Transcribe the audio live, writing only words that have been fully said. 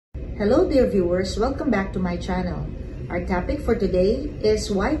Hello dear viewers, welcome back to my channel. Our topic for today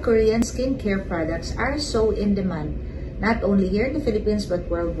is why Korean skincare products are so in demand, not only here in the Philippines but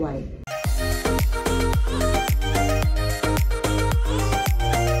worldwide.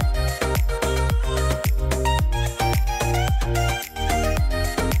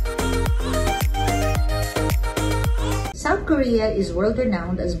 South Korea is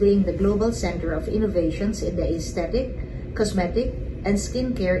world-renowned as being the global center of innovations in the aesthetic, cosmetic, and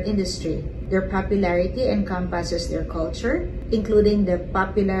skincare industry. Their popularity encompasses their culture, including the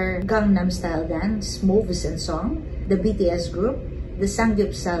popular Gangnam Style dance, movies and song, the BTS group, the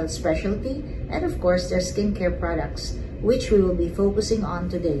Samgyeopsal specialty, and of course their skincare products, which we will be focusing on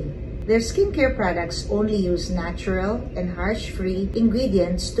today. Their skincare products only use natural and harsh-free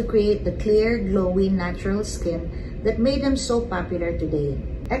ingredients to create the clear, glowy, natural skin that made them so popular today.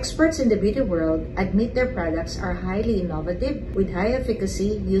 Experts in the beauty world admit their products are highly innovative with high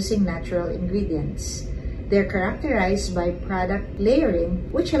efficacy using natural ingredients. They're characterized by product layering,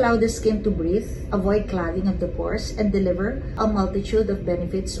 which allow the skin to breathe, avoid clogging of the pores, and deliver a multitude of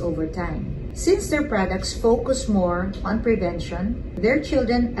benefits over time. Since their products focus more on prevention, their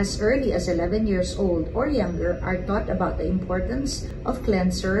children as early as 11 years old or younger are taught about the importance of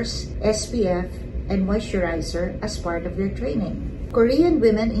cleansers, SPF, and moisturizer as part of their training. Korean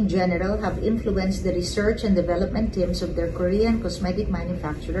women in general have influenced the research and development teams of their Korean cosmetic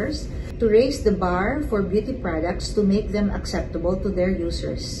manufacturers to raise the bar for beauty products to make them acceptable to their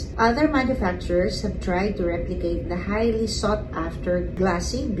users. Other manufacturers have tried to replicate the highly sought-after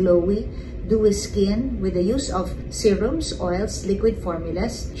glassy, glowy, dewy skin with the use of serums, oils, liquid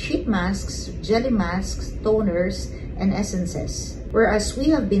formulas, sheet masks, jelly masks, toners, and essences. Whereas we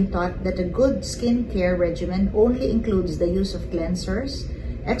have been taught that a good skincare regimen only includes the use of cleansers,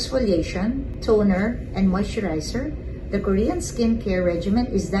 exfoliation, toner, and moisturizer, the Korean skincare regimen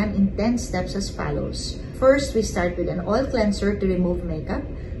is done in 10 steps as follows. First, we start with an oil cleanser to remove makeup.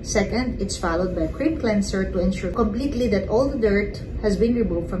 Second, it's followed by a cream cleanser to ensure completely that all the dirt has been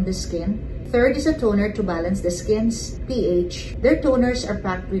removed from the skin. Third is a toner to balance the skin's pH. Their toners are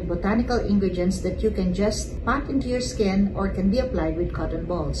packed with botanical ingredients that you can just pat into your skin or can be applied with cotton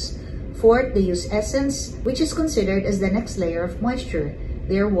balls. Fourth, they use essence, which is considered as the next layer of moisture.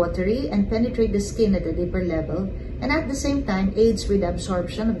 They are watery and penetrate the skin at a deeper level and at the same time aids with the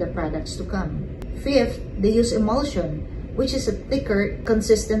absorption of the products to come. Fifth, they use emulsion, which is a thicker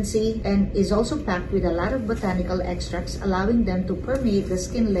consistency and is also packed with a lot of botanical extracts, allowing them to permeate the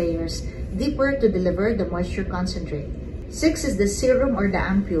skin layers deeper to deliver the moisture concentrate. Six is the serum or the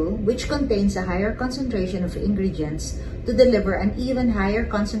ampule, which contains a higher concentration of ingredients to deliver an even higher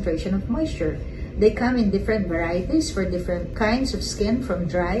concentration of moisture. They come in different varieties for different kinds of skin, from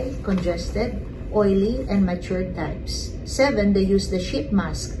dry, congested, oily, and matured types. Seven, they use the sheet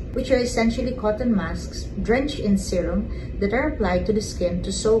mask, which are essentially cotton masks drenched in serum that are applied to the skin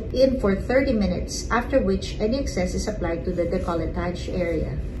to soak in for 30 minutes, after which any excess is applied to the décolletage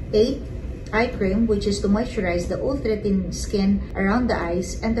area. 8. Eye cream, which is to moisturize the ultra-thin skin around the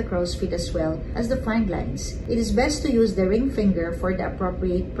eyes and the crow's feet as well as the fine lines. It is best to use the ring finger for the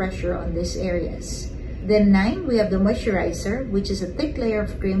appropriate pressure on these areas. Then 9, we have the moisturizer, which is a thick layer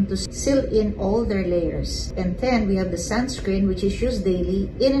of cream to seal in all their layers. And 10, we have the sunscreen, which is used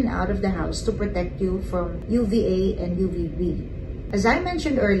daily in and out of the house to protect you from UVA and UVB. As I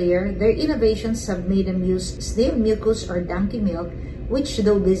mentioned earlier, their innovations have made them use snail mucus or donkey milk, which,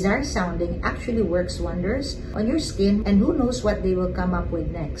 though bizarre sounding, actually works wonders on your skin, and who knows what they will come up with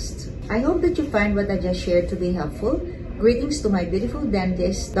next. I hope that you find what I just shared to be helpful. Greetings to my beautiful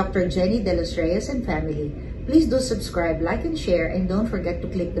dentist, Dr. Jenny De Los Reyes, and family. Please do subscribe, like, and share, and don't forget to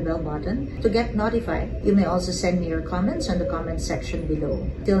click the bell button to get notified. You may also send me your comments on the comment section below.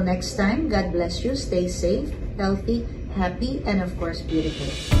 Till next time, God bless you, stay safe, healthy, happy, and of course beautiful.